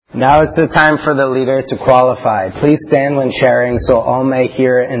Now it's the time for the leader to qualify. Please stand when sharing so all may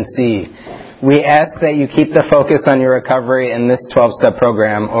hear and see. We ask that you keep the focus on your recovery in this 12-step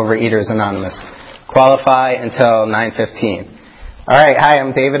program over Eaters Anonymous. Qualify until 9:15. All right, hi,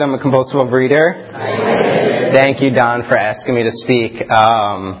 I'm David. I'm a compulsive overeater. Thank you, Don, for asking me to speak.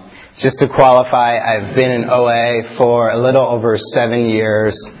 Just to qualify, I've been in OA for a little over 7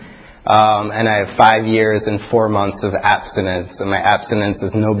 years. And I have 5 years and 4 months of abstinence. And my abstinence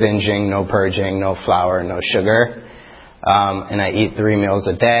is no binging, no purging, no flour, no sugar. And I eat 3 meals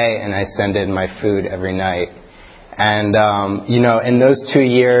a day, and I send in my food every night. And, in those 2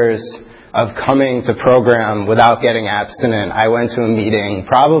 years of coming to program without getting abstinent, I went to a meeting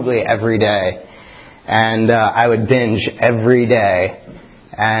probably every day. And I would binge every day.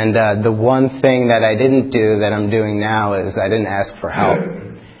 And the one thing that I didn't do that I'm doing now is I didn't ask for help.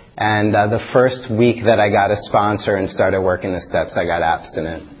 And the first week that I got a sponsor and started working the steps, I got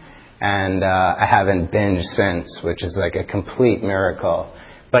abstinent. And I haven't binged since, which is like a complete miracle.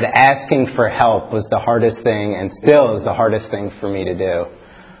 But asking for help was the hardest thing, and still is the hardest thing for me to do.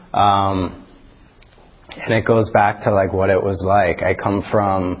 And it goes back to like what it was like. I come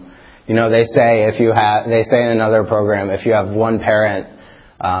from, they say in another program, if you have one parent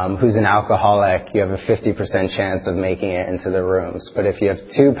who's an alcoholic, you have a 50% chance of making it into the rooms. But if you have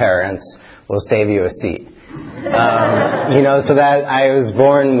 2 parents, we'll save you a seat. So that I was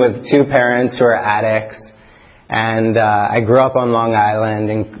born with 2 parents who are addicts. And I grew up on Long Island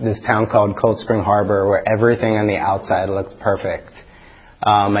in this town called Cold Spring Harbor, where everything on the outside looked perfect.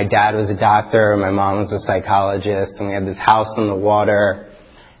 My dad was a doctor, my mom was a psychologist, and we had this house on the water.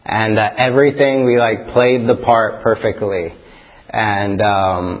 And everything, we played the part perfectly. And,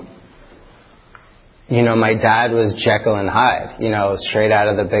 my dad was Jekyll and Hyde, straight out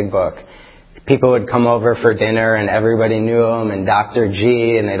of the Big Book. People would come over for dinner and everybody knew him, and Dr.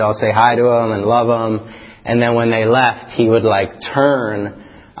 G, and they'd all say hi to him and love him. And then when they left, he would turn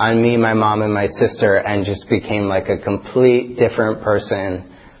on me, my mom, and my sister and just became like a complete different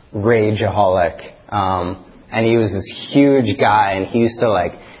person, rageaholic. And he was this huge guy, and he used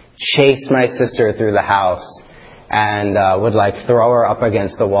to chase my sister through the house. And would throw her up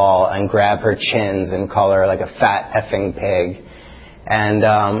against the wall and grab her chins and call her a fat effing pig. And,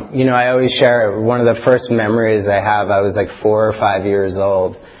 I always share one of the first memories I have, I was 4 or 5 years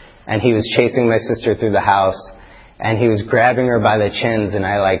old, and he was chasing my sister through the house, and he was grabbing her by the chins, and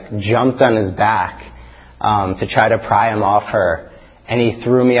I jumped on his back to try to pry him off her, and he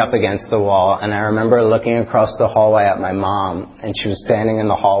threw me up against the wall. And I remember looking across the hallway at my mom, and she was standing in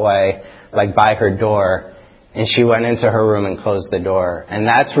the hallway by her door. And she went into her room and closed the door. And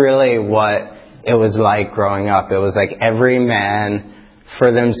that's really what it was like growing up. It was every man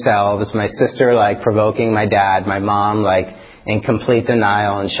for themselves. My sister provoking my dad, my mom in complete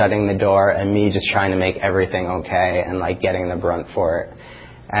denial and shutting the door, and me just trying to make everything okay and getting the brunt for it.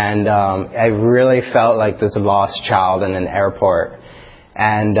 And I really felt like this lost child in an airport.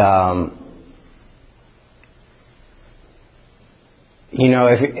 And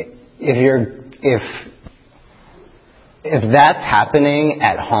if that's happening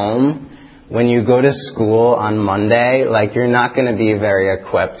at home, when you go to school on Monday, you're not going to be very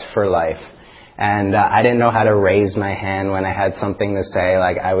equipped for life. And I didn't know how to raise my hand when I had something to say.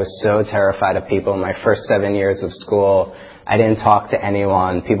 I was so terrified of people. My first 7 years of school, I didn't talk to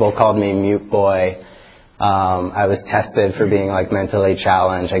anyone. People called me mute boy. I was tested for being mentally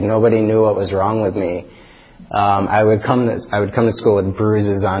challenged. Nobody knew what was wrong with me. I would come to school with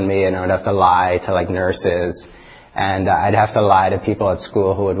bruises on me, and I would have to lie to nurses. And I'd have to lie to people at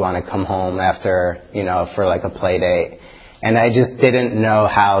school who would want to come home after, for a play date. And I just didn't know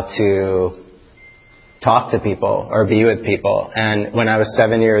how to talk to people or be with people. And when I was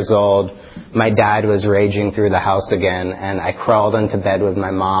 7 years old, my dad was raging through the house again, and I crawled into bed with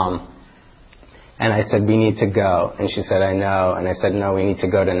my mom. And I said, "We need to go." And she said, "I know." And I said, "No, we need to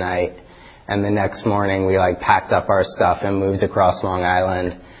go tonight." And the next morning we packed up our stuff and moved across Long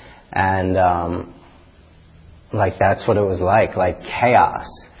Island. And that's what it was like chaos.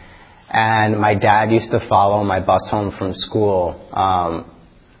 And my dad used to follow my bus home from school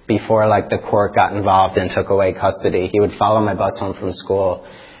before the court got involved and took away custody. He would follow my bus home from school.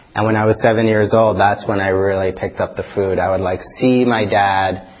 And when I was 7 years old, that's when I really picked up the food. I would see my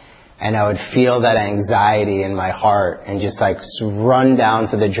dad, and I would feel that anxiety in my heart and just run down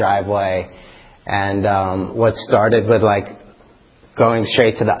to the driveway. And what started with going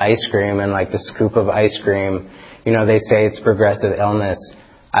straight to the ice cream and the scoop of ice cream, they say it's progressive illness.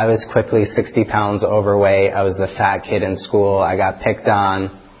 I was quickly 60 pounds overweight. I was the fat kid in school. I got picked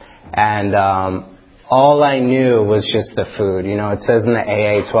on. And all I knew was just the food. It says in the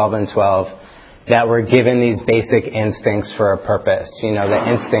AA 12 and 12 that we're given these basic instincts for a purpose. The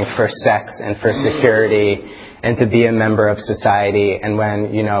instinct for sex and for security and to be a member of society. And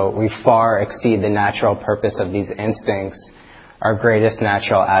when, we far exceed the natural purpose of these instincts, our greatest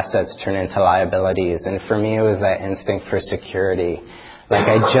natural assets turn into liabilities. And for me, it was that instinct for security. Like,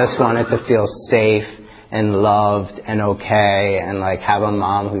 I just wanted to feel safe and loved and okay, and like have a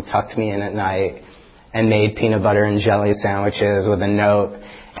mom who tucked me in at night and made peanut butter and jelly sandwiches with a note.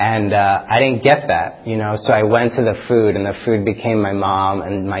 And I didn't get that, so I went to the food, and the food became my mom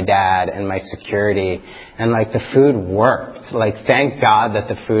and my dad and my security. And like, the food worked. Like, thank God that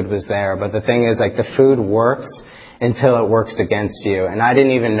the food was there. But the thing is, like, the food works until it works against you. And I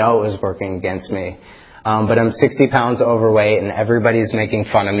didn't even know it was working against me. But I'm 60 pounds overweight, and everybody's making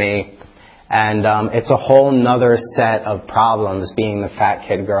fun of me. And it's a whole nother set of problems being the fat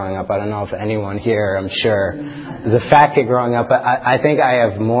kid growing up. I don't know if anyone here, I'm sure, is a fat kid growing up. But I think I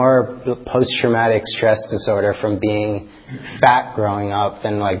have more post-traumatic stress disorder from being fat growing up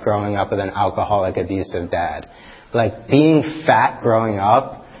than like growing up with an alcoholic, abusive dad. Like, being fat growing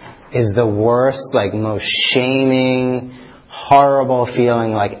up is the worst, like, most shaming, horrible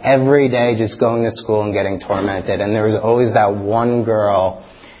feeling. Like, every day just going to school and getting tormented. And there was always that one girl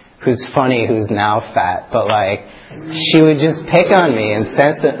who's funny, who's now fat, but like, she would just pick on me and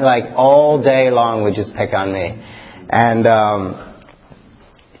like, all day long would just pick on me. And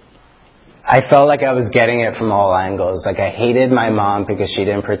I felt like I was getting it from all angles. Like, I hated my mom because she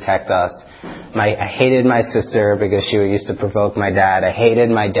didn't protect us. I hated my sister because she used to provoke my dad. I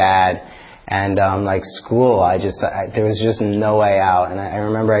hated my dad. And like, school, there was just no way out. And I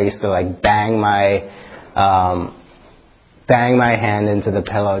remember I used to like bang my hand into the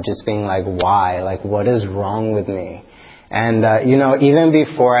pillow, just being like, why? Like, what is wrong with me? And, even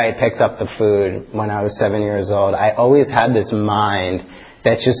before I picked up the food when I was 7 years old, I always had this mind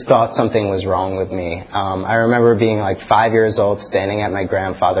that just thought something was wrong with me. I remember being like 5 years old, standing at my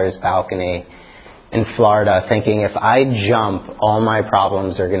grandfather's balcony in Florida, thinking, if I jump, all my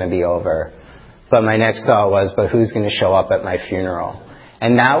problems are going to be over. But my next thought was, but who's going to show up at my funeral?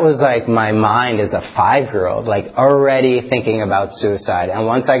 And that was like my mind as a 5-year-old, like already thinking about suicide. And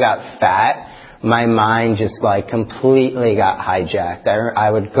once I got fat, my mind just like completely got hijacked. I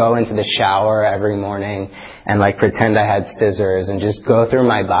would go into the shower every morning and like pretend I had scissors and just go through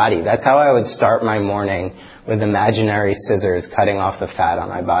my body. That's how I would start my morning, with imaginary scissors cutting off the fat on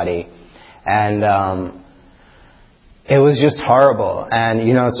my body. And it was just horrible. And,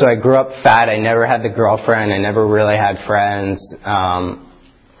 so I grew up fat. I never had the girlfriend. I never really had friends.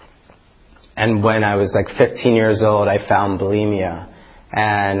 And when I was like 15 years old, I found bulimia.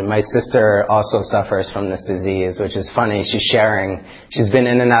 And my sister also suffers from this disease, which is funny. She's been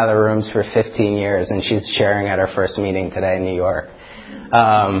in and out of the rooms for 15 years, and she's sharing at our first meeting today in New York.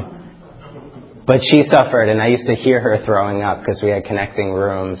 But she suffered, and I used to hear her throwing up because we had connecting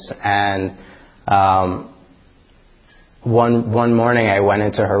rooms. And one morning I went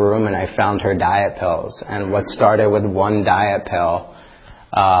into her room and I found her diet pills. And what started with one diet pill,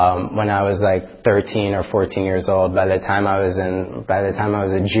 when I was like 13 or 14 years old, by the time I was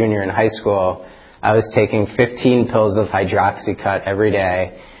a junior in high school, I was taking 15 pills of Hydroxycut every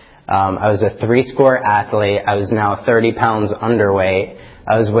day. I was a 3-score athlete. I was now 30 pounds underweight.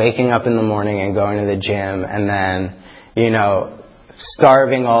 I was waking up in the morning and going to the gym, and then,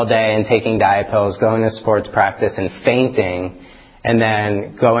 starving all day and taking diet pills, going to sports practice and fainting, and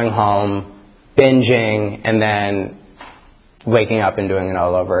then going home, binging, and then waking up and doing it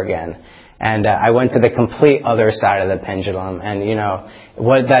all over again. And I went to the complete other side of the pendulum. And,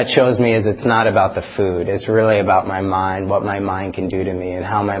 what that shows me is it's not about the food. It's really about my mind, what my mind can do to me, and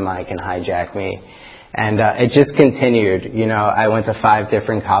how my mind can hijack me. And it just continued. I went to 5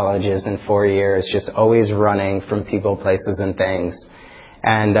 different colleges in 4 years, just always running from people, places, and things.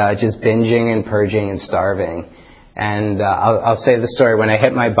 And just binging and purging and starving. And I'll say the story. When I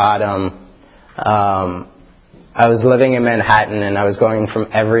hit my bottom, I was living in Manhattan, and I was going from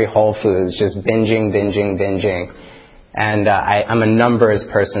every Whole Foods, just binging. And I'm a numbers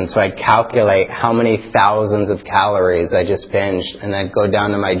person, so I'd calculate how many thousands of calories I just binged, and I'd go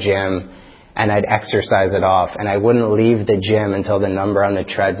down to my gym, and I'd exercise it off. And I wouldn't leave the gym until the number on the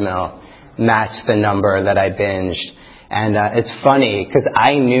treadmill matched the number that I binged. And it's funny, because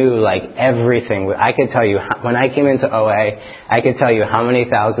I knew, like, everything. I could tell you, when I came into OA, I could tell you how many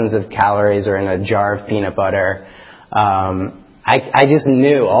thousands of calories are in a jar of peanut butter. I just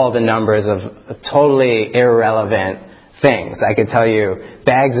knew all the numbers of totally irrelevant things. I could tell you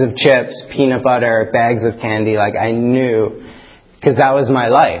bags of chips, peanut butter, bags of candy. Like, I knew because that was my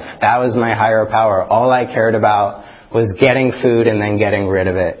life. That was my higher power. All I cared about was getting food and then getting rid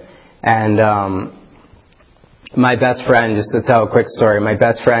of it. And my best friend, just to tell a quick story, my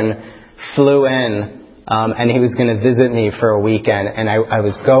best friend flew in and he was going to visit me for a weekend. And I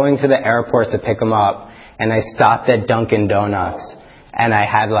was going to the airport to pick him up, and I stopped at Dunkin' Donuts. And I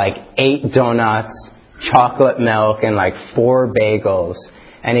had like 8 donuts, chocolate milk, and like 4 bagels.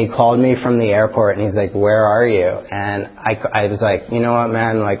 And he called me from the airport, and he's like, "Where are you?" And I was like, "You know what,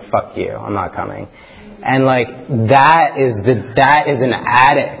 man? Like, fuck you. I'm not coming." And like, that is an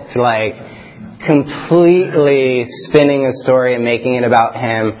addict, like, completely spinning a story and making it about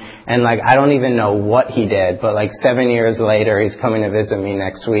him. And like, I don't even know what he did, but like 7 years later, he's coming to visit me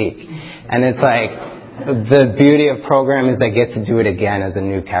next week. And it's like, the beauty of program is I get to do it again as a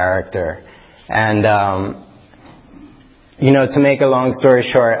new character. And, to make a long story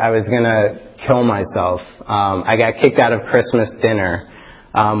short, I was going to kill myself. I got kicked out of Christmas dinner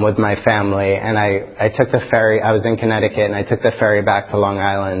with my family, and I took the ferry. I was in Connecticut, and I took the ferry back to Long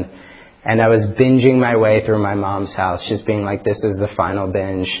Island, and I was binging my way through my mom's house, just being like, this is the final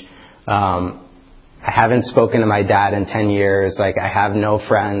binge. I haven't spoken to my dad in 10 years. Like, I have no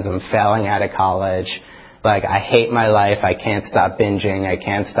friends. I'm failing out of college. Like, I hate my life. I can't stop binging. I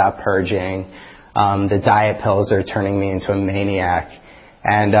can't stop purging. The diet pills are turning me into a maniac.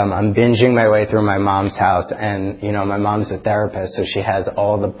 And I'm binging my way through my mom's house. And, my mom's a therapist, so she has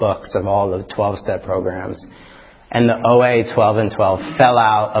all the books of all the 12-step programs. And the OA 12 and 12 fell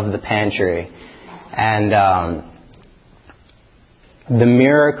out of the pantry. And the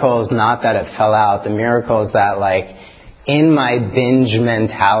miracle is not that it fell out. The miracle is that, like, in my binge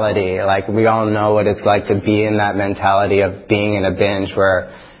mentality, like, we all know what it's like to be in that mentality of being in a binge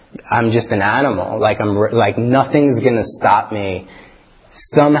where I'm just an animal. Like, nothing's going to stop me.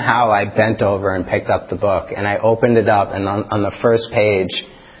 Somehow I bent over and picked up the book, and I opened it up, and on the first page,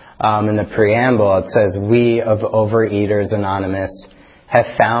 in the preamble, it says, "We of Overeaters Anonymous have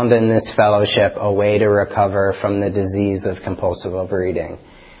found in this fellowship a way to recover from the disease of compulsive overeating."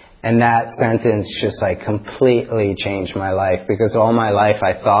 And that sentence just like completely changed my life, because all my life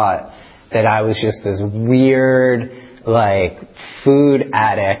I thought that I was just this weird, like, food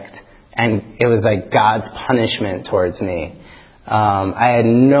addict, and it was like God's punishment towards me. I had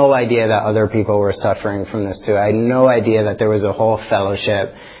no idea that other people were suffering from this too. I had no idea that there was a whole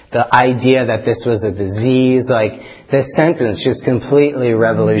fellowship. The idea that this was a disease, like, this sentence just completely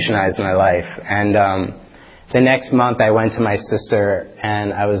revolutionized my life. And the next month I went to my sister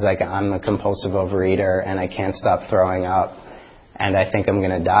and I was like, I'm a compulsive overeater and I can't stop throwing up and I think I'm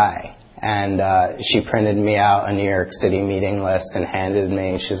going to die. And she printed me out a New York City meeting list and handed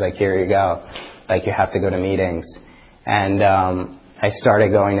me. She's like, here you go. Like, you have to go to meetings. And I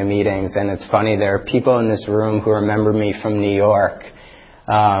started going to meetings. And it's funny, there are people in this room who remember me from New York.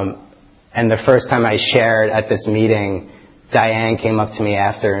 And the first time I shared at this meeting, Diane came up to me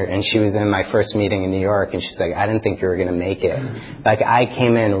after, and she was in my first meeting in New York, and she's like, I didn't think you were going to make it. Like, I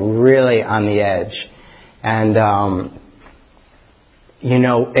came in really on the edge. And,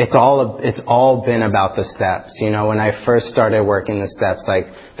 it's all been about the steps. When I first started working the steps, like,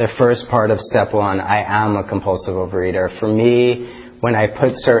 the first part of step 1, I am a compulsive overeater. For me, when I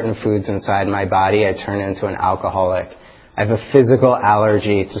put certain foods inside my body, I turn into an alcoholic. I have a physical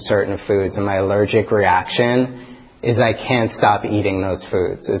allergy to certain foods, and my allergic reaction is I can't stop eating those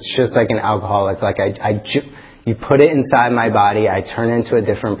foods. It's just like an alcoholic. Like, you put it inside my body, I turn into a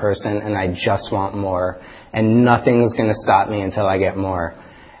different person, and I just want more. And nothing's going to stop me until I get more.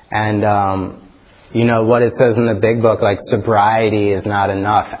 And, what it says in the big book, like, sobriety is not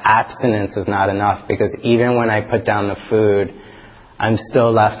enough. Abstinence is not enough, because even when I put down the food, I'm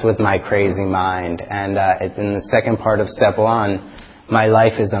still left with my crazy mind. And it's in the second part of step 1, my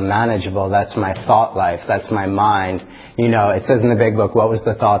life is unmanageable. That's my thought life. That's my mind. It says in the big book, what was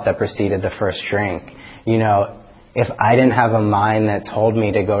the thought that preceded the first drink? If I didn't have a mind that told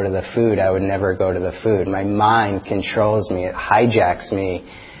me to go to the food, I would never go to the food. My mind controls me. It hijacks me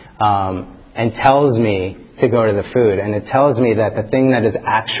and tells me to go to the food. And it tells me that the thing that is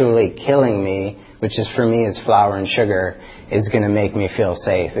actually killing me, which is for me is flour and sugar, is going to make me feel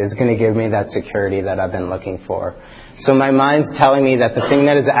safe. It's going to give me that security that I've been looking for. So my mind's telling me that the thing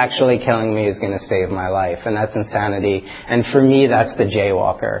that is actually killing me is going to save my life, and that's insanity. And for me, that's the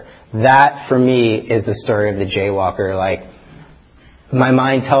jaywalker. That, for me, is the story of the jaywalker. Like, my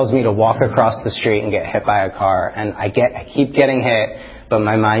mind tells me to walk across the street and get hit by a car, and I keep getting hit, but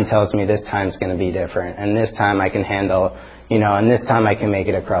my mind tells me this time's going to be different, and this time I can handle, and this time I can make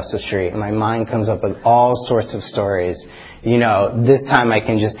it across the street. And my mind comes up with all sorts of stories. This time I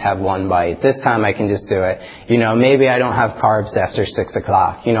can just have one bite. This time I can just do it. Maybe I don't have carbs after 6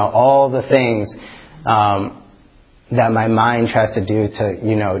 o'clock. All the things that my mind tries to do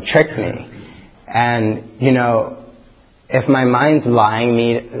to, trick me. And, if my mind's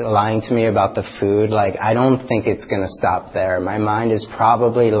lying to me about the food, I don't think it's going to stop there. My mind is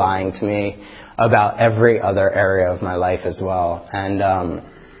probably lying to me about every other area of my life as well. And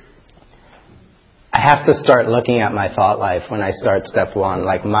I have to start looking at my thought life when I start step 1.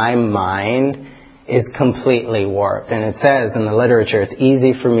 My mind is completely warped. And it says in the literature, it's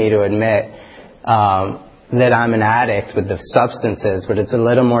easy for me to admit that I'm an addict with the substances, but it's a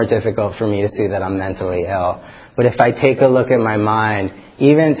little more difficult for me to see that I'm mentally ill. But if I take a look at my mind,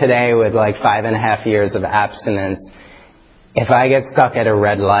 even today with 5.5 years of abstinence, if I get stuck at a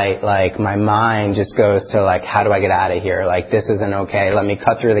red light, my mind just goes to how do I get out of here? This isn't okay. Let me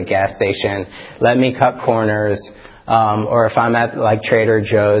cut through the gas station. Let me cut corners. Or if I'm at Trader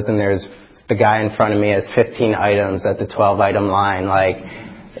Joe's and there's the guy in front of me has 15 items at the 12-item line,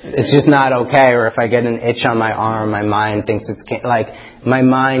 it's just not okay. Or if I get an itch on my arm, my mind thinks it's my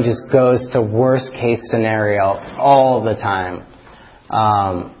mind just goes to worst case scenario all the time.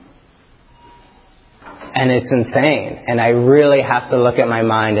 And it's insane. And I really have to look at my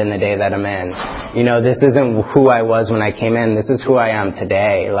mind in the day that I'm in. This isn't who I was when I came in. This is who I am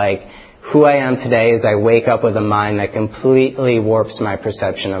today. Who I am today is I wake up with a mind that completely warps my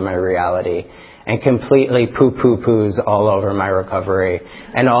perception of my reality and completely poo-poo-poos all over my recovery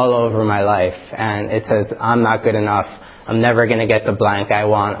and all over my life. And it says, I'm not good enough. I'm never going to get the blank I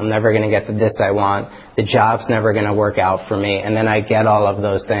want. I'm never going to get the this I want. The job's never going to work out for me. And then I get all of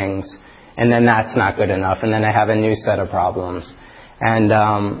those things. And then that's not good enough. And then I have a new set of problems. And,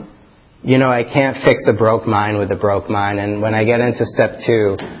 I can't fix a broke mind with a broke mind. And when I get into step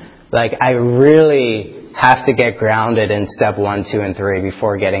 2, I really have to get grounded in step 1, 2, and 3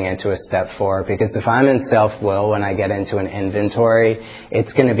 before getting into a step 4. Because if I'm in self-will when I get into an inventory,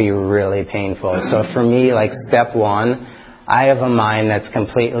 it's going to be really painful. So for me, step 1, I have a mind that's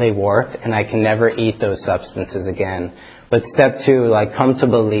completely warped and I can never eat those substances again. But step 2, come to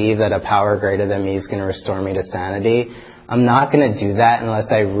believe that a power greater than me is going to restore me to sanity. I'm not going to do that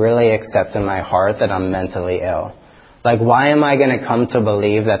unless I really accept in my heart that I'm mentally ill. Why am I going to come to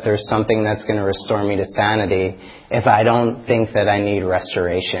believe that there's something that's going to restore me to sanity if I don't think that I need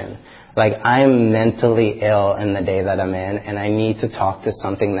restoration? I'm mentally ill in the day that I'm in, and I need to talk to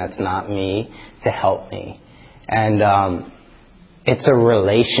something that's not me to help me. And it's a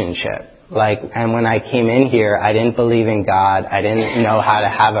relationship. And when I came in here, I didn't believe in God. I didn't know how to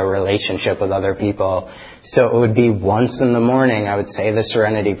have a relationship with other people. So it would be once in the morning, I would say the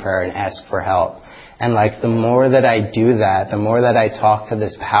Serenity Prayer and ask for help. And the more that I do that, the more that I talk to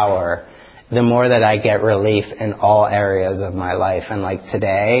this power, the more that I get relief in all areas of my life. And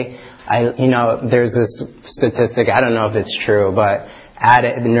today, there's this statistic, I don't know if it's true, but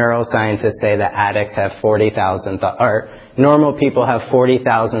neuroscientists say that addicts have 40,000 normal people have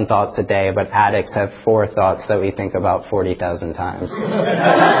 40,000 thoughts a day, but addicts have 4 thoughts that we think about 40,000 times.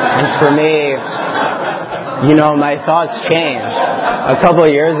 And for me, my thoughts change. A couple of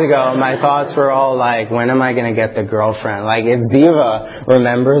years ago, my thoughts were all when am I going to get the girlfriend? If Diva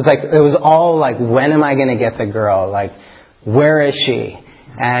remembers, it was all when am I going to get the girl? Where is she?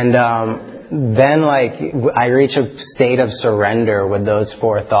 And then I reach a state of surrender with those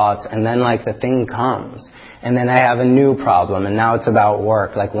 4 thoughts, and then the thing comes. And then I have a new problem, and now it's about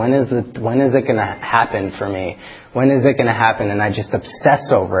work. When is it going to happen for me? When is it going to happen? And I just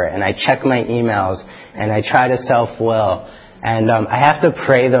obsess over it, and I check my emails, and I try to self-will. And I have to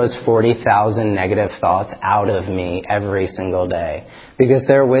pray those 40,000 negative thoughts out of me every single day, because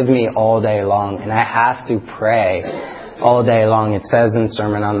they're with me all day long, and I have to pray all day long. It says in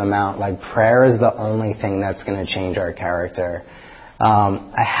Sermon on the Mount, prayer is the only thing that's going to change our character.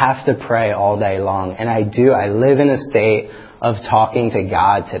 I have to pray all day long. And I do. I live in a state of talking to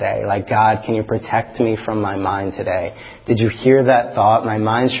God today. God, can you protect me from my mind today? Did you hear that thought? My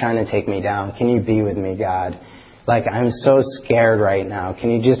mind's trying to take me down. Can you be with me, God? I'm so scared right now.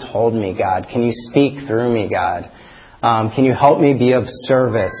 Can you just hold me, God? Can you speak through me, God? Can you help me be of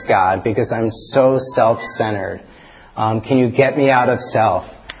service, God? Because I'm so self-centered. Can you get me out of self?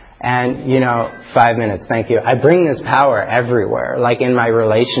 And, 5 minutes, thank you. I bring this power everywhere, in my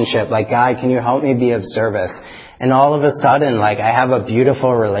relationship. God, can you help me be of service? And all of a sudden, I have a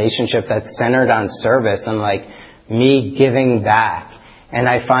beautiful relationship that's centered on service and, me giving back. And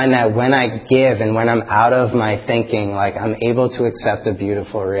I find that when I give and when I'm out of my thinking, I'm able to accept a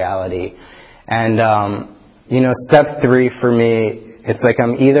beautiful reality. And, step 3 for me, it's like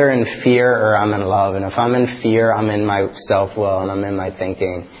I'm either in fear or I'm in love. And if I'm in fear, I'm in my self-will and I'm in my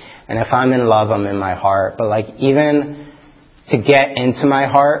thinking. And if I'm in love, I'm in my heart. But like even to get into my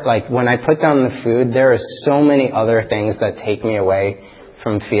heart, like when I put down the food, there are so many other things that take me away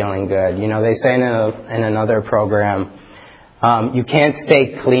from feeling good. They say in another program, you can't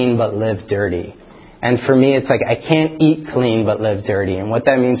stay clean but live dirty. And for me, it's like I can't eat clean but live dirty. And what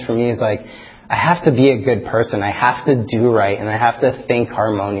that means for me is like I have to be a good person. I have to do right, and I have to think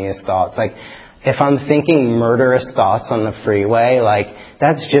harmonious thoughts. Like if I'm thinking murderous thoughts on the freeway, like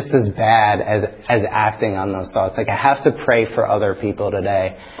that's just as bad as acting on those thoughts. Like I have to pray for other people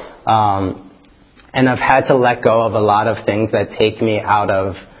today. And I've had to let go of a lot of things that take me out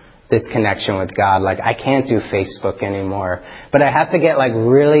of this connection with God. Like I can't do Facebook anymore. But I have to get like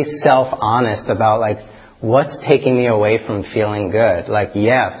really self-honest about like what's taking me away from feeling good. Like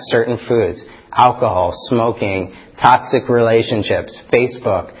certain foods, alcohol, smoking, toxic relationships,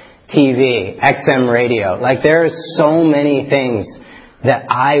 Facebook, TV, XM radio. Like there are so many things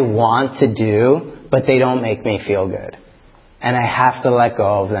that I want to do, but they don't make me feel good. And I have to let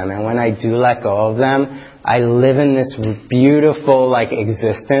go of them. And when I do let go of them, I live in this beautiful like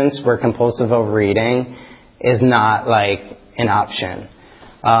existence where compulsive overeating is not like an option.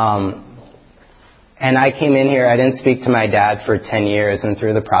 And I came in here, I didn't speak to my dad for 10 years, and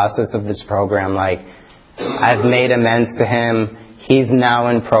through the process of this program, like I've made amends to him. He's now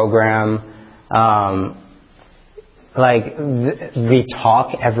in program. We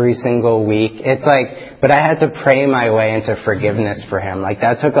talk every single week. It's like, but I had to pray my way into forgiveness for him. Like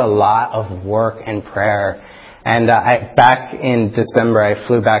that took a lot of work and prayer. And back in December, I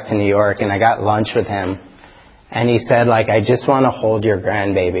flew back to New York and I got lunch with him. And he said, like, I just want to hold your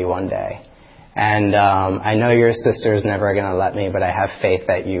grandbaby one day. And I know your sister's never going to let me, but I have faith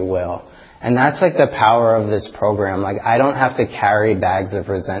that you will. And that's like the power of this program. Like I don't have to carry bags of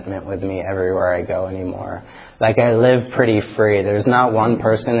resentment with me everywhere I go anymore. Like I live pretty free. There's not one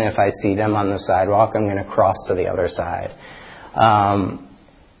person, if I see them on the sidewalk, I'm going to cross to the other side.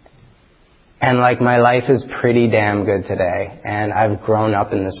 And like my life is pretty damn good today. And I've grown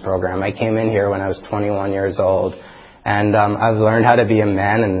up in this program. I came in here when I was 21 years old. And I've learned how to be a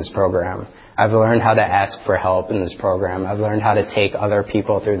man in this program. I've learned how to ask for help in this program. I've learned how to take other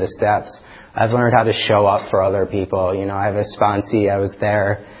people through the steps. I've learned how to show up for other people. I have a sponsee. I was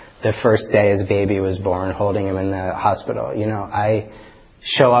there the first day his baby was born, holding him in the hospital. I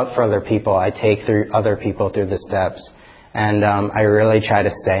show up for other people. I take other people through the steps. And I really try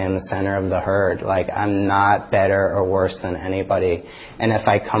to stay in the center of the herd. Like I'm not better or worse than anybody. And if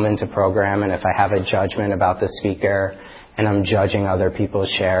I come into program and if I have a judgment about the speaker and I'm judging other people's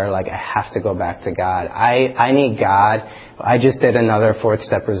share, like I have to go back to God. I need God. I just did another 4th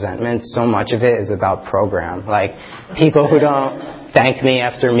step resentment. So much of it is about program. Like people who don't thank me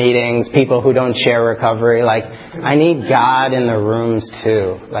after meetings, people who don't share recovery. Like I need God in the rooms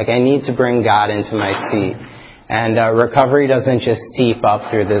too. Like I need to bring God into my seat. And recovery doesn't just seep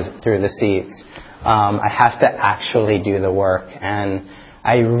up through the seats. I have to actually do the work. And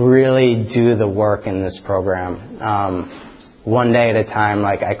I really do the work in this program. One day at a time,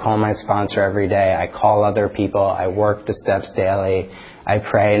 like I call my sponsor every day. I call other people. I work the steps daily. I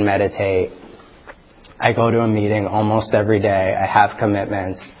pray and meditate. I go to a meeting almost every day. I have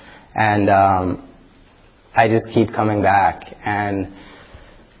commitments. And I just keep coming back. And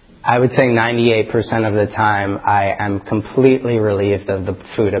I would say 98% of the time I am completely relieved of the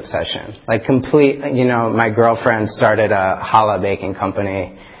food obsession. Like my girlfriend started a challah baking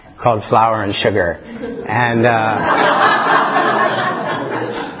company called Flour and Sugar. And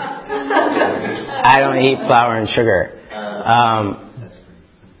I don't eat flour and sugar.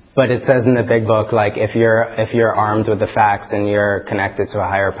 But it says in the big book, like if you're armed with the facts and you're connected to a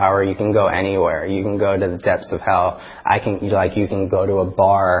higher power, you can go anywhere. You can go to the depths of hell. You can go to a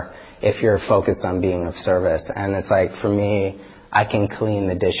bar if you're focused on being of service. And it's like for me, I can clean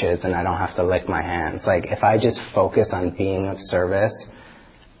the dishes and I don't have to lick my hands. Like if I just focus on being of service,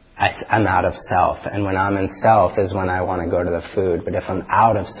 I'm out of self. And when I'm in self is when I want to go to the food. But if I'm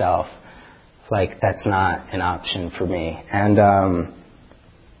out of self, like that's not an option for me. And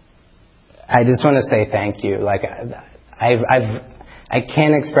I just want to say thank you. Like I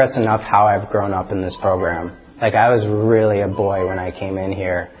can't express enough how I've grown up in this program. Like I was really a boy when I came in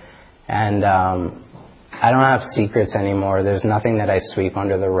here, and I don't have secrets anymore. There's nothing that I sweep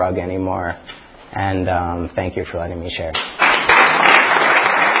under the rug anymore. And thank you for letting me share.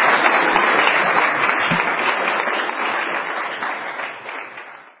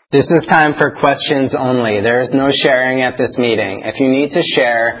 This is time for questions only. There is no sharing at this meeting. If you need to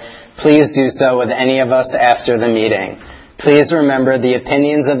share, please do so with any of us after the meeting. Please remember the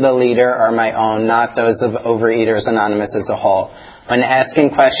opinions of the leader are my own, not those of Overeaters Anonymous as a whole. When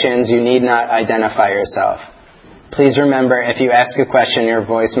asking questions, you need not identify yourself. Please remember, if you ask a question, your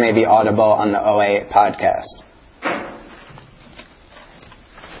voice may be audible on the OA podcast.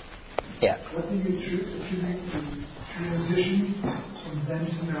 Yeah. What do you attribute the transition from then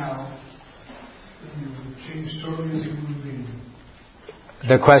to now that you changed totally as a human being?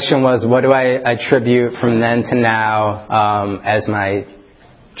 The question was, what do I attribute from then to now as my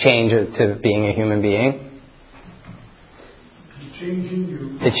change to being a human being? The change in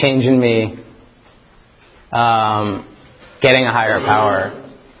you. The change in me. Getting a higher power.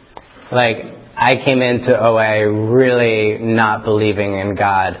 Like, I came into OA really not believing in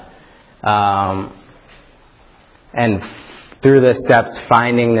God. And through the steps,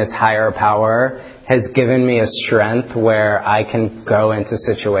 finding this higher power has given me a strength where I can go into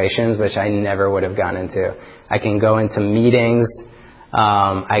situations which I never would have gone into. I can go into meetings.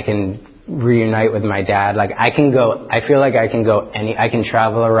 I can reunite with my dad. Like, I feel like I can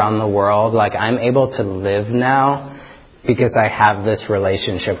travel around the world. Like, I'm able to live now because I have this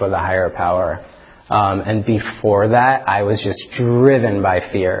relationship with a higher power. And before that, I was just driven by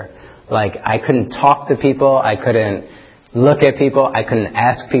fear. Like, I couldn't talk to people. I couldn't look at people. I couldn't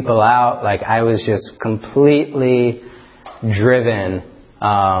ask people out. Like, I was just completely driven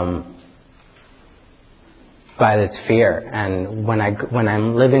by this fear. And when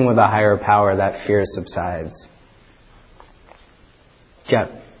I'm living with a higher power, that fear subsides. Jeff.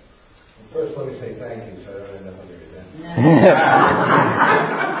 First, let me say thank you, so I don't end up under your desk.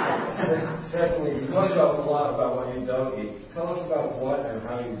 Secondly, you talked a lot about what you don't eat. Tell us about what and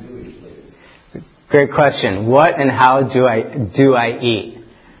how you do eat, please. Great question. What and how do I eat?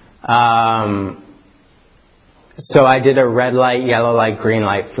 So I did a red light, yellow light, green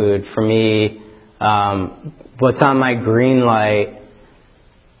light food. For me, what's on my green light,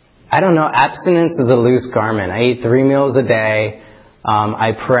 I don't know, abstinence is a loose garment. I eat 3 meals a day.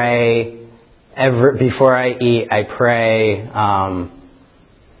 I pray before I eat. I pray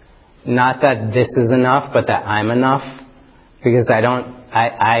not that this is enough, but that I'm enough. Because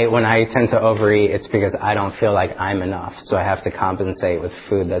when I tend to overeat, it's because I don't feel like I'm enough. So I have to compensate with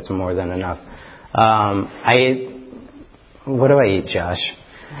food that's more than enough. What do I eat, Josh?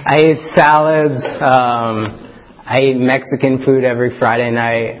 I eat salads. I eat Mexican food every Friday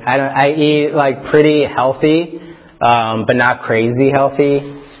night. I eat like pretty healthy, but not crazy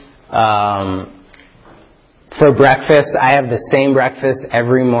healthy. For breakfast, I have the same breakfast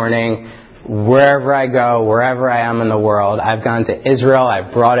every morning, wherever I go, wherever I am in the world. I've gone to Israel.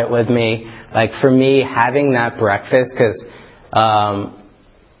 I've brought it with me. Like, for me, having that breakfast, because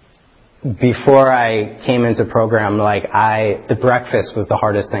before I came into program, the breakfast was the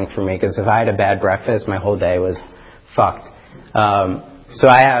hardest thing for me, because if I had a bad breakfast, my whole day was fucked. So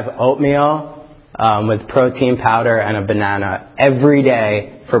I have oatmeal with protein powder and a banana every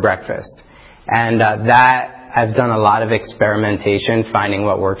day for breakfast. And I've done a lot of experimentation, finding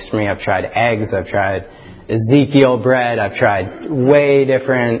what works for me. I've tried eggs. I've tried Ezekiel bread. I've tried way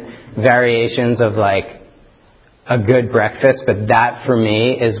different variations of like a good breakfast. But that for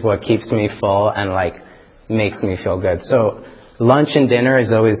me is what keeps me full and like makes me feel good. So lunch and dinner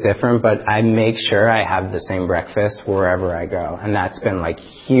is always different, but I make sure I have the same breakfast wherever I go. And that's been like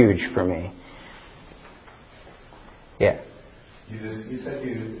huge for me. Yeah. You said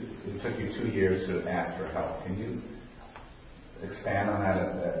it took you 2 years to ask for help. Can you expand on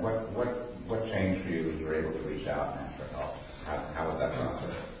that? What changed for you when you were able to reach out and ask for help? How was that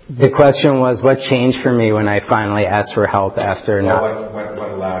process? The question was, what changed for me when I finally asked for help after what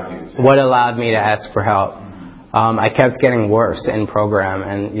allowed you to? What allowed me to ask for help? I kept getting worse in program,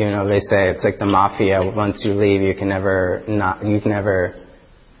 and they say it's like the mafia. Once you leave, you can never.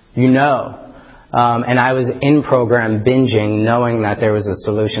 And I was in program binging, knowing that there was a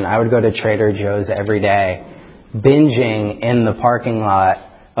solution. I would go to Trader Joe's every day, binging in the parking lot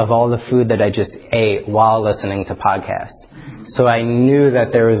of all the food that I just ate while listening to podcasts. So I knew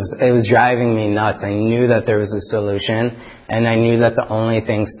that it was driving me nuts. I knew that there was a solution, and I knew that the only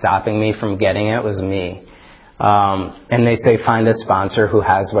thing stopping me from getting it was me. And they say find a sponsor who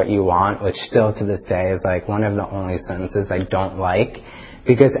has what you want, which still to this day is like one of the only sentences I don't like.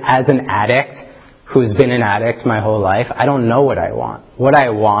 Because as an addict who's been an addict my whole life, I don't know what I want. What I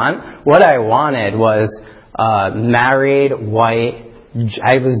wanted was married, white.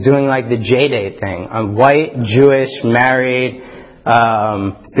 I was doing like the J-date thing. A white, Jewish, married,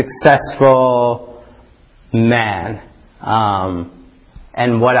 successful man.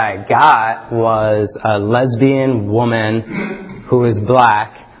 And what I got was a lesbian woman who was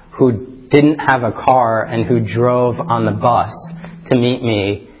black, who didn't have a car and who drove on the bus to meet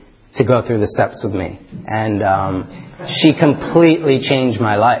me to go through the steps with me. And she completely changed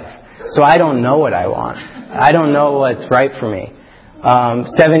my life. So I don't know what I want. I don't know what's right for me.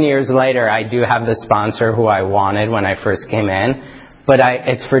 7 years later, I do have the sponsor who I wanted when I first came in, but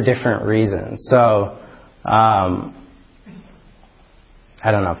it's for different reasons. So I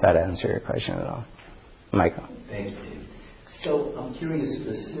don't know if that answered your question at all. Michael. Thanks, Dave. So I'm curious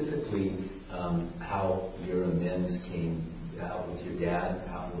specifically how your amends came out with your dad,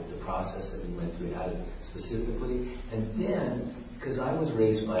 how with the process that we went through, how to specifically, and then, because I was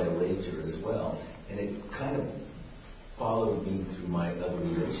raised by a rager as well, and it kind of followed me through my other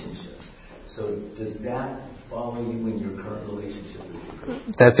relationships. So does that follow you in your current relationship with your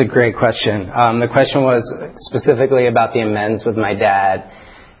girlfriend? That's a great question. The question was specifically about the amends with my dad,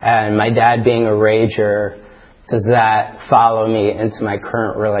 and my dad being a rager. Does that follow me into my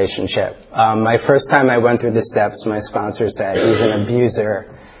current relationship? My first time I went through the steps, my sponsor said, he's an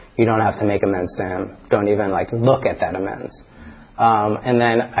abuser. You don't have to make amends to him. Don't even look at that amends. And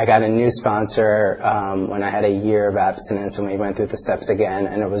then I got a new sponsor when I had a year of abstinence, and we went through the steps again,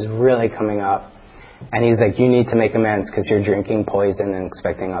 and it was really coming up. And he's like, you need to make amends because you're drinking poison and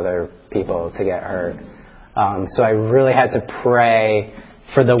expecting other people to get hurt. So I really had to pray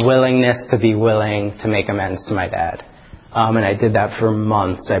for the willingness to be willing to make amends to my dad. And I did that for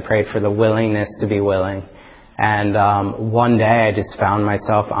months. I prayed for the willingness to be willing. And one day I just found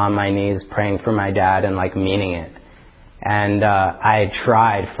myself on my knees praying for my dad and meaning it. And I had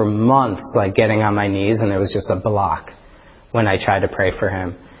tried for months getting on my knees, and it was just a block when I tried to pray for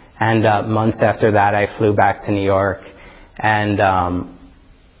him. And months after that I flew back to New York, and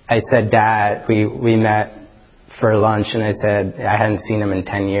I said, Dad, we met for lunch, and I said, I hadn't seen him in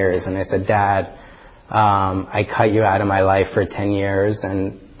 10 years, and I said, Dad, I cut you out of my life for 10 years,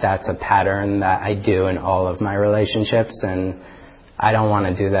 and that's a pattern that I do in all of my relationships, and I don't want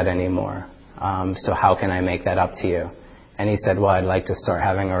to do that anymore. So how can I make that up to you? And he said, well, I'd like to start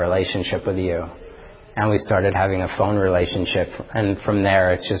having a relationship with you. And we started having a phone relationship, and from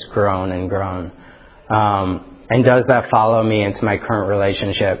there it's just grown and grown. And does that follow me into my current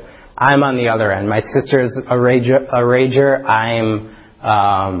relationship? I'm on the other end. My sister's a rager. I'm,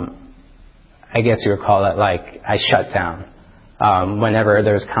 I guess you would call it I shut down. Whenever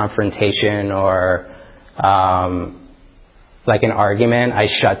there's confrontation or an argument, I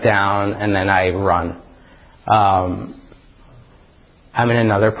shut down and then I run. I'm in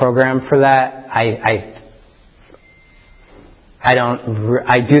another program for that. I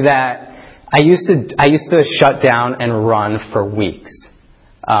do that. I used to shut down and run for weeks.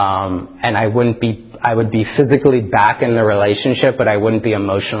 And I would be physically back in the relationship, but I wouldn't be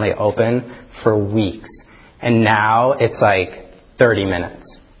emotionally open for weeks. And now it's 30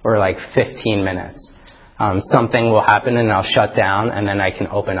 minutes or 15 minutes. Something will happen and I'll shut down and then I can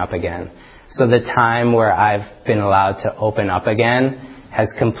open up again. So the time where I've been allowed to open up again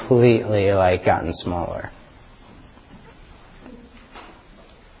has completely gotten smaller.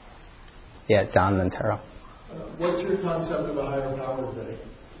 Yeah, Don Montero. What's your concept of a higher power today?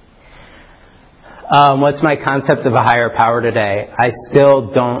 What's my concept of a higher power today? I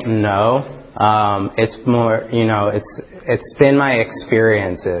still don't know. It's more, it's been my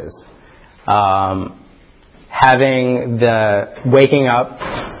experiences. Waking up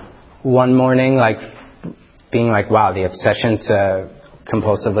one morning, being wow, the obsession to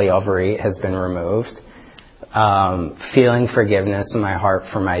compulsively overeat has been removed. Feeling forgiveness in my heart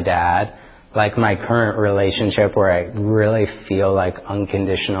for my dad. My current relationship where I really feel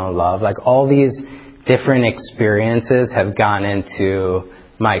unconditional love. All these different experiences have gone into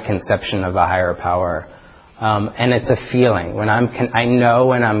my conception of a higher power. And it's a feeling. I know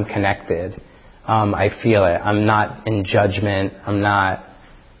when I'm connected, I feel it. I'm not in judgment. I'm not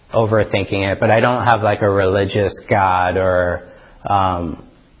overthinking it. But I don't have a religious God or,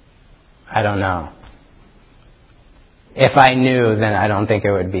 I don't know. If I knew, then I don't think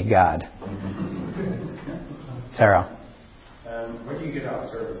it would be God. Sarah. What do you get out of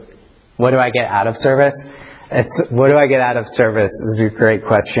service? What do I get out of service? What do I get out of service is a great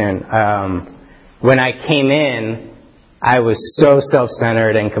question. When I came in, I was so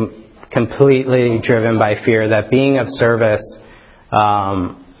self-centered and completely driven by fear that being of service,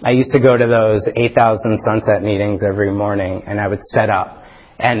 I used to go to those 8,000 sunset meetings every morning, and I would set up.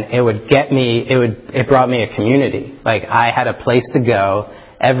 And it brought me a community. I had a place to go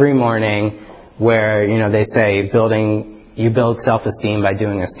every morning where, they say you build self-esteem by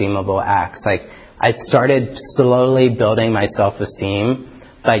doing esteemable acts. I started slowly building my self-esteem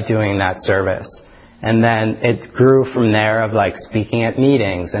by doing that service. And then it grew from there of like speaking at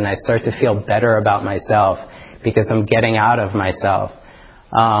meetings, and I start to feel better about myself because I'm getting out of myself.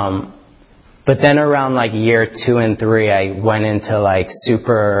 But then around like year 2 and 3, I went into like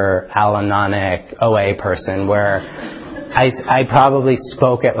super Al-Anonic OA person where I probably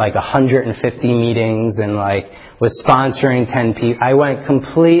spoke at like 150 meetings and like was sponsoring 10 people. I went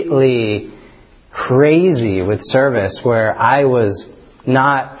completely crazy with service where I was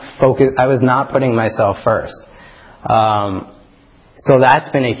not focused. I was not putting myself first. So that's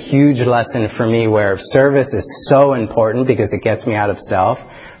been a huge lesson for me where service is so important because it gets me out of self,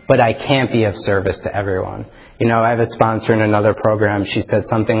 but I can't be of service to everyone. You know, I have a sponsor in another program. She said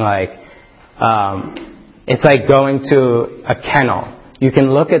something like, it's like going to a kennel. You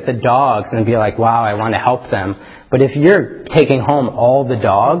can look at the dogs and be like, wow, I want to help them. But if you're taking home all the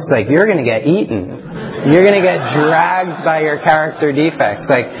dogs, like, you're going to get eaten. You're going to get dragged by your character defects.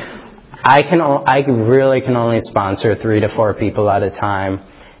 Like, I really can only sponsor 3 to 4 people at a time.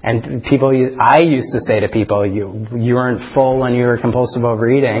 And I used to say to people, you weren't full when you were compulsive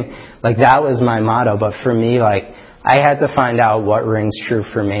overeating. Like, that was my motto. But for me, like, I had to find out what rings true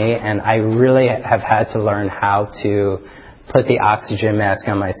for me. And I really have had to learn how to put the oxygen mask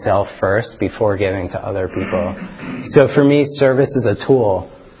on myself first before giving to other people. So for me, service is a tool.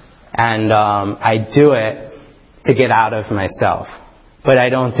 And I do it to get out of myself. But I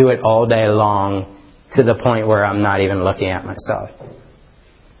don't do it all day long to the point where I'm not even looking at myself.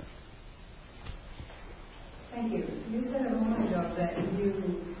 Thank you. You said a moment ago that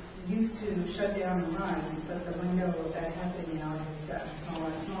you used to shut down and run, but the window of that happening now has gotten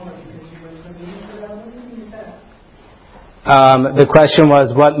smaller and smaller because you were so used to that. What do you mean by that? The question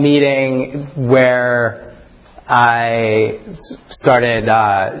was what meeting where I started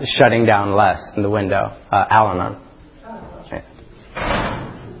shutting down less in the window. Al-Anon.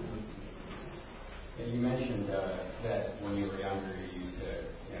 You mentioned that when you were younger, you used to,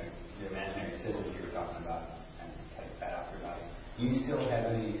 the imaginary scissors you were talking about and cut fat off your body. Do you still have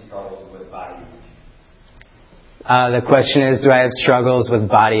any struggles with body image? The question is, do I have struggles with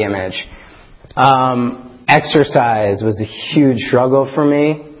body image? Exercise was a huge struggle for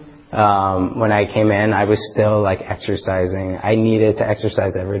me. When I came in, I was still like exercising. I needed to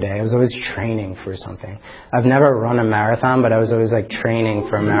exercise every day. I was always training for something. I've never run a marathon, but I was always like training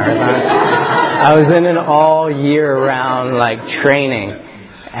for a marathon. I was in an all year round like training.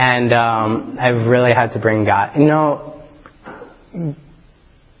 And I really had to bring God.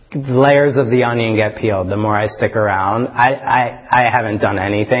 Layers of the onion get peeled the more I stick around. I haven't done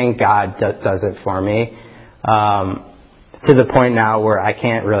anything. God does it for me. To the point now where I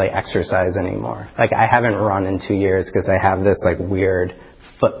can't really exercise anymore. Like, I haven't run in 2 years because I have this like weird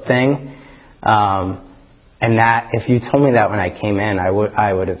foot thing. And that, if you told me that when I came in, that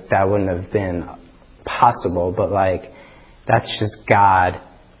wouldn't have been possible. But like, that's just God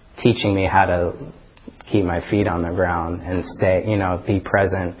teaching me how to keep my feet on the ground and stay, be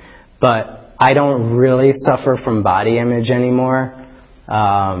present. But I don't really suffer from body image anymore.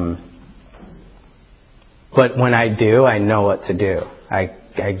 But when I do, I know what to do. I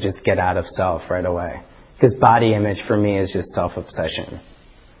just get out of self right away. Because body image for me is just self-obsession.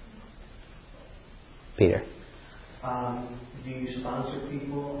 Peter. Do you sponsor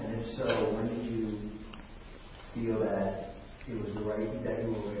people? And if so, when did you feel that it was right, that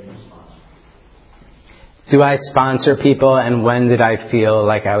you were ready to sponsor? Do I sponsor people, and when did I feel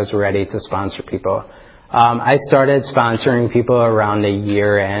like I was ready to sponsor people? I started sponsoring people around a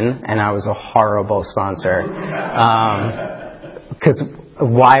year in, and I was a horrible sponsor. Because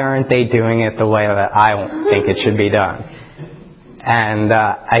why aren't they doing it the way that I think it should be done? And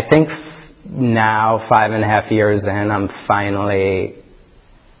I think now, 5.5 years in, I'm finally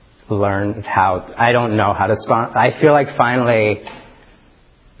learned how. I don't know how to sponsor. I feel like finally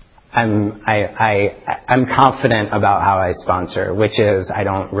I'm confident about how I sponsor, which is I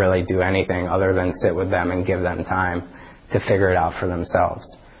don't really do anything other than sit with them and give them time to figure it out for themselves.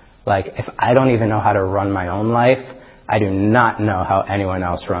 Like, if I don't even know how to run my own life, I do not know how anyone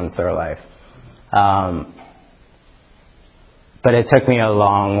else runs their life. But it took me a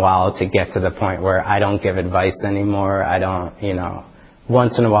long while to get to the point where I don't give advice anymore. I don't,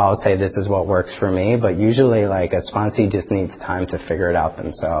 once in a while I'll say this is what works for me, but usually like a sponsee just needs time to figure it out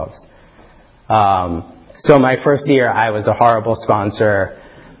themselves. So my first year I was a horrible sponsor,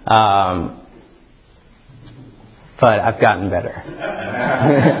 but I've gotten better.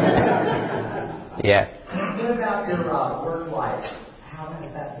 Yeah. What about your work life? How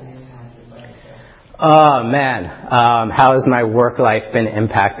has that been impacted by the steps? Oh man, how has my work life been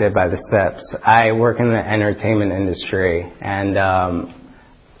impacted by the steps? I work in the entertainment industry, and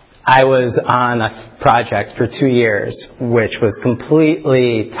I was on a project for 2 years, which was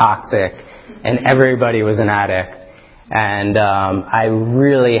completely toxic, and everybody was an addict. And I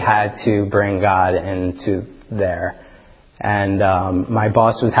really had to bring God into there. And my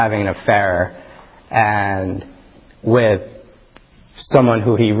boss was having an affair and with someone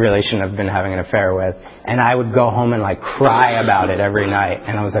who he really shouldn't have been having an affair with. And I would go home and like cry about it every night.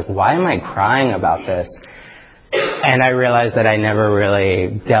 And I was like, why am I crying about this? And I realized that I never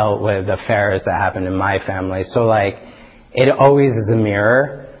really dealt with affairs that happened in my family. So like, it always is a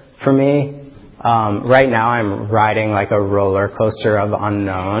mirror for me. Right now I'm riding like a roller coaster of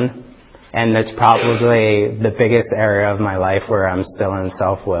unknown. And that's probably the biggest area of my life where I'm still in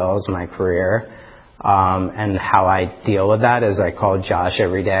self-will is my career. And how I deal with that is I call Josh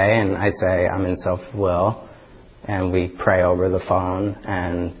every day and I say I'm in self-will. And we pray over the phone.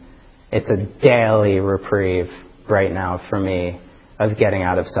 And it's a daily reprieve right now for me of getting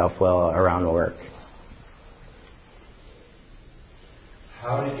out of self-will around work.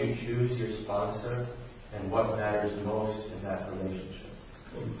 How did you choose your sponsor, and what matters most in that relationship?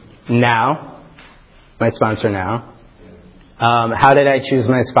 Now? My sponsor now? How did I choose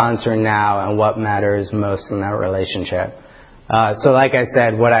my sponsor now, and what matters most in that relationship? So like I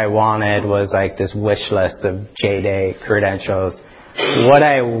said, what I wanted was like this wish list of J-Day credentials. What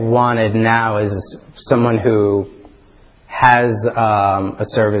I wanted now is someone who has a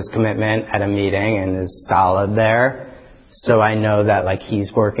service commitment at a meeting and is solid there. So I know that like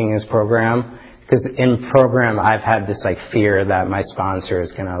he's working his program. Because in program I've had this like fear that my sponsor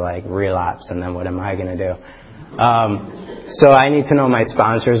is gonna like relapse and then what am I gonna do? So I need to know my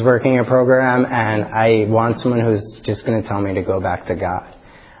sponsor is working a program, and I want someone who's just gonna tell me to go back to God.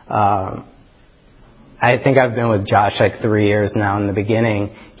 I think I've been with Josh like 3 years now. In the beginning,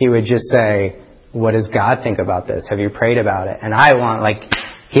 he would just say, what does God think about this? Have you prayed about it? And I want, like,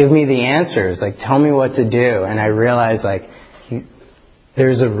 give me the answers. Like, tell me what to do. And I realized, like,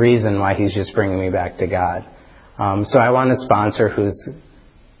 there's a reason why he's just bringing me back to God. So I want a sponsor who's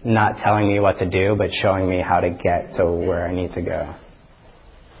not telling me what to do, but showing me how to get to where I need to go.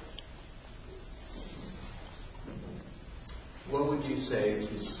 What would you say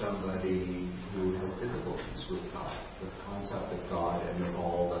to somebody who has difficulties with God, the concept of God and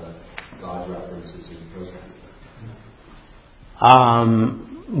all the God references in program?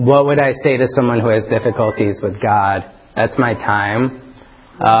 What would I say to someone who has difficulties with God? That's my time.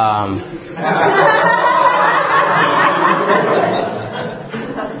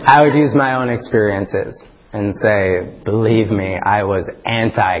 I would use my own experiences and say, believe me, I was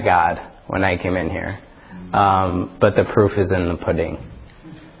anti-God when I came in here. But the proof is in the pudding.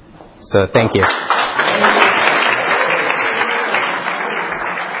 So thank you.